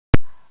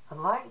I'd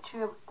like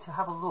you to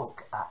have a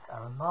look at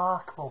a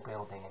remarkable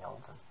building in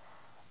Oldham,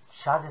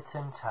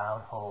 Chadderton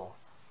Town Hall.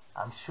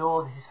 I'm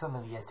sure this is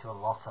familiar to a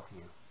lot of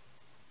you.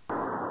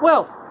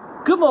 Well,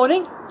 good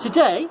morning.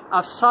 Today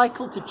I've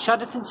cycled to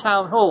Chadderton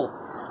Town Hall.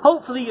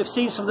 Hopefully you've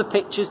seen some of the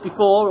pictures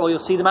before, or you'll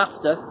see them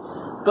after.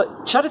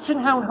 But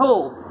Chadderton Town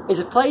Hall is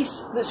a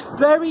place that's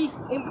very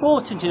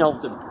important in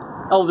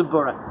Oldham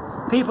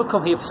Borough. People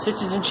come here for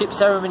citizenship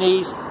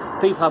ceremonies,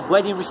 people have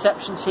wedding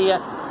receptions here,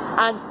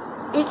 and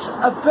it's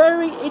a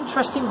very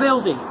interesting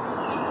building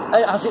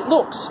as it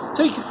looks.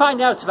 So you can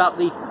find out about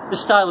the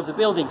style of the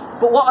building.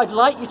 But what I'd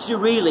like you to do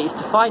really is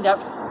to find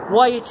out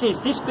why it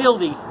is this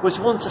building was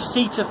once a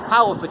seat of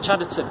power for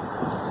Chadderton.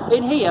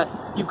 In here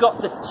you've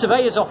got the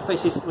surveyor's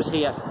office was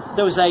here,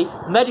 there was a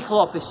medical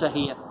officer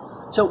here.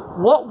 So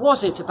what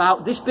was it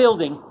about this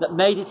building that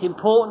made it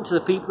important to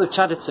the people of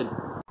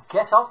Chadderton?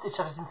 Get off to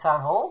Chadderton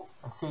Town Hall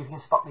and see if you can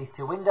spot these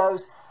two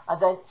windows,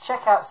 and then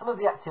check out some of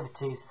the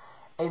activities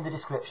in the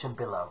description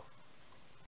below.